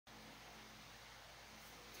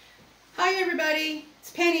everybody, it's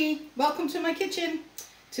Penny. Welcome to my kitchen.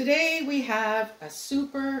 Today we have a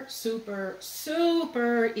super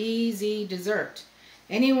easy dessert.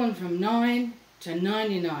 Anyone from 9 to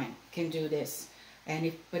 99 can do this.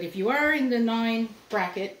 But if you are in the 9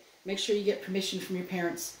 bracket, make sure you get permission from your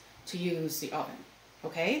parents to use the oven.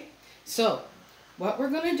 Okay? So what we're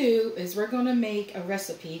going to do is we're going to make a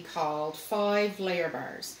recipe called 5-layer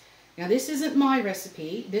bars. Now this isn't my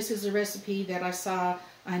recipe. This is a recipe that I saw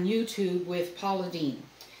on YouTube with Paula Deen.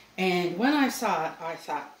 And when I saw it, I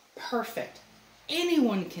thought, perfect.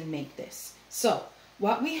 Anyone can make this. So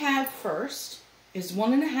what we have first is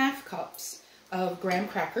 1.5 cups of graham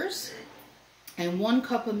crackers and 1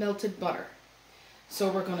 cup of melted butter.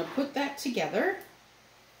 So we're going to put that together.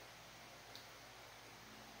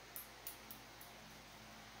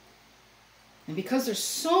 And because there's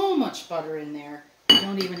so much butter in there, you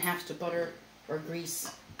don't even have to butter or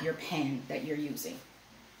grease your pan that you're using.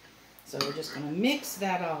 So we're just going to mix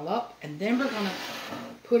that all up, and then we're going to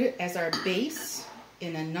put it as our base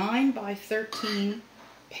in a 9 by 13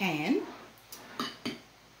 pan.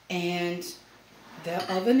 And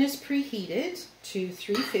the oven is preheated to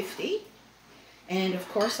 350. And of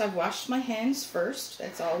course I've washed my hands first.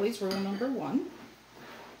 That's always rule number 1.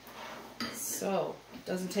 So it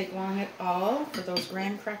doesn't take long at all for those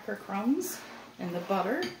graham cracker crumbs and the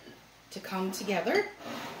butter to come together.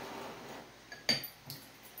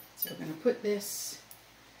 So we're going to put this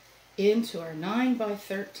into our 9 by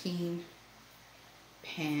 13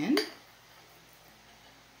 pan.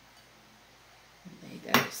 Lay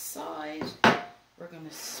that aside. We're going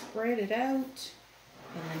to spread it out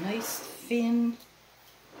in a nice thin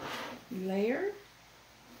layer,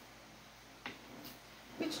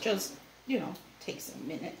 which just, takes a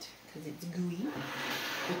minute because it's gooey,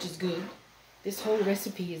 which is good. This whole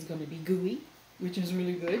recipe is going to be gooey, which is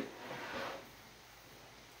really good.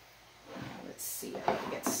 Now let's see if I can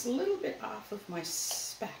get a little bit off of my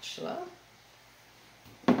spatula.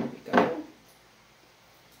 There we go.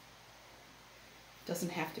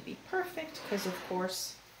 Doesn't have to be perfect because, of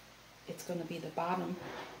course, it's going to be the bottom,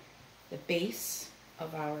 the base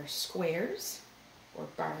of our squares or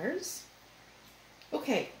bars.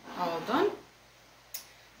 Okay, all done.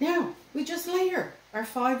 Now we just layer our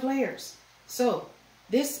 5 layers. So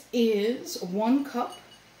this is 1 cup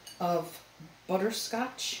of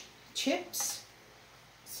butterscotch chips.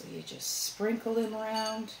 So you just sprinkle them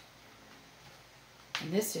around.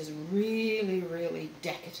 And this is really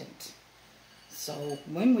decadent. So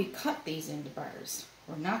when we cut these into bars,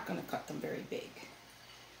 we're not going to cut them very big,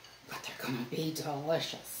 but they're going to be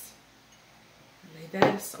delicious. Lay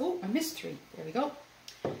that. Oh, I missed 3. There we go.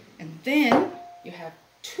 And then you have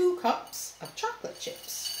 2 cups of chocolate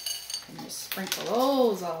chips. And just sprinkle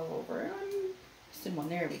those all over. Just in one.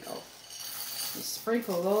 There we go. You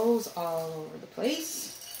sprinkle those all over the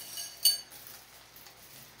place.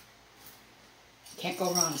 Can't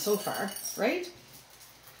go wrong so far, right?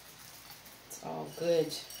 It's all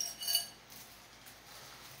good.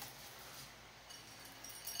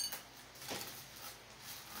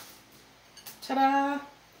 Ta-da!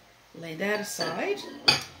 Lay that aside.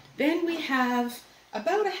 Then we have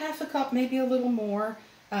about 1/2 cup, maybe a little more,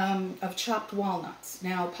 of chopped walnuts.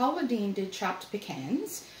 Now, Paula Deen did chopped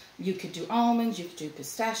pecans. You could do almonds, you could do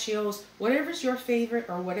pistachios, whatever's your favorite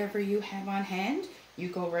or whatever you have on hand, you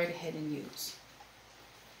go right ahead and use.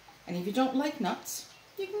 And if you don't like nuts,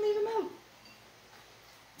 you can leave them out.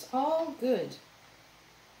 It's all good.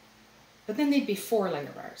 But then they'd be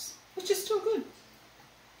 4-layer bars, which is still good.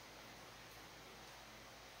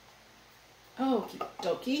 Okie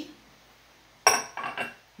dokie.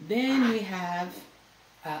 Then we have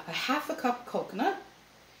 1/2 cup coconut.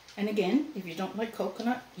 And again, if you don't like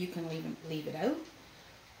coconut, you can leave it out.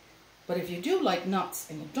 But if you do like nuts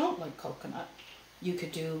and you don't like coconut, you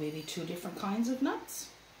could do maybe 2 different kinds of nuts.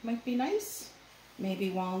 Might be nice. Maybe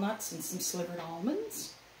walnuts and some slivered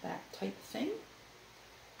almonds, that type of thing.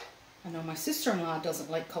 I know my sister-in-law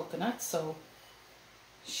doesn't like coconut, so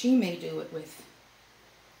she may do it with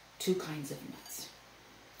 2 kinds of nuts.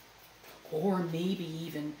 Or maybe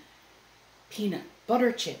even peanut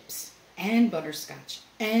butter chips and butterscotch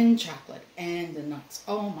and chocolate and the nuts.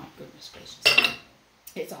 Oh my goodness gracious.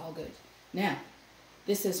 It's all good. Now,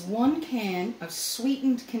 this is 1 can of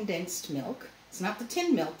sweetened condensed milk. It's not the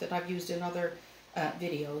tin milk that I've used in other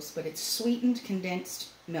videos, but it's sweetened condensed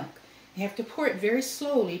milk. You have to pour it very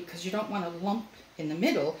slowly because you don't want a lump in the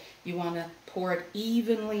middle. You want to pour it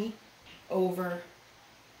evenly over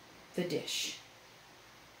the dish.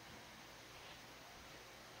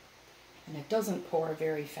 And it doesn't pour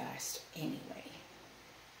very fast anyway.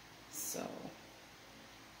 So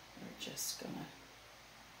we're just gonna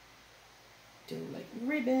do like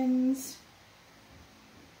ribbons.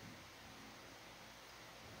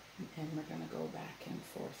 And we're going to go back and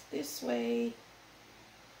forth this way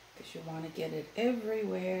because you want to get it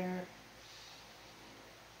everywhere.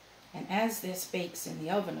 And as this bakes in the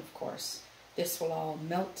oven, of course, this will all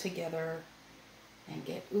melt together and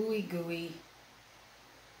get ooey gooey.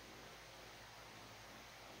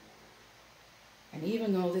 And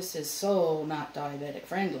even though this is so not diabetic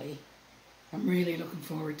friendly, I'm really looking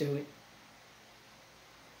forward to it.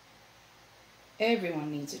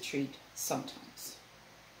 Everyone needs a treat sometimes.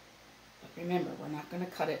 But remember, we're not going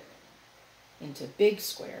to cut it into big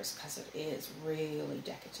squares because it is really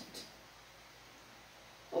decadent.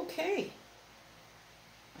 Okay,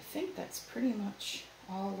 I think that's pretty much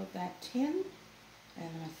all of that tin, and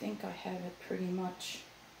I think I have it pretty much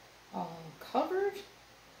all covered.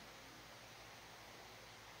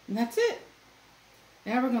 And that's it.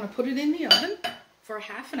 Now we're going to put it in the oven for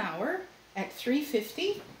half an hour at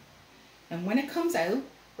 350, and when it comes out,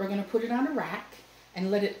 we're going to put it on a rack and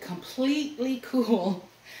let it completely cool,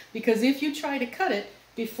 because if you try to cut it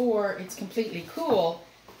before it's completely cool,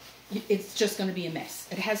 it's just going to be a mess.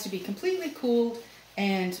 It has to be completely cooled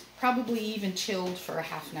and probably even chilled for a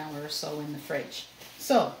half an hour or so in the fridge.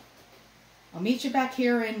 So I'll meet you back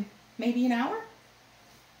here in maybe an hour.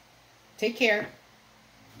 Take care.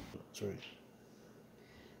 That's right.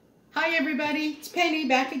 Hi everybody, it's Penny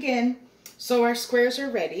back again. So our squares are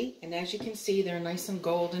ready, and as you can see, they're nice and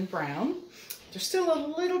golden brown. They're still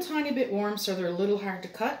a little tiny bit warm, so they're a little hard to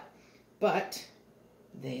cut, but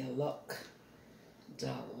they look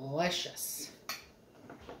delicious.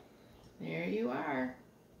 There you are.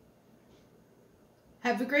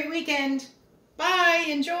 Have a great weekend. Bye.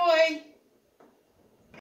 Enjoy.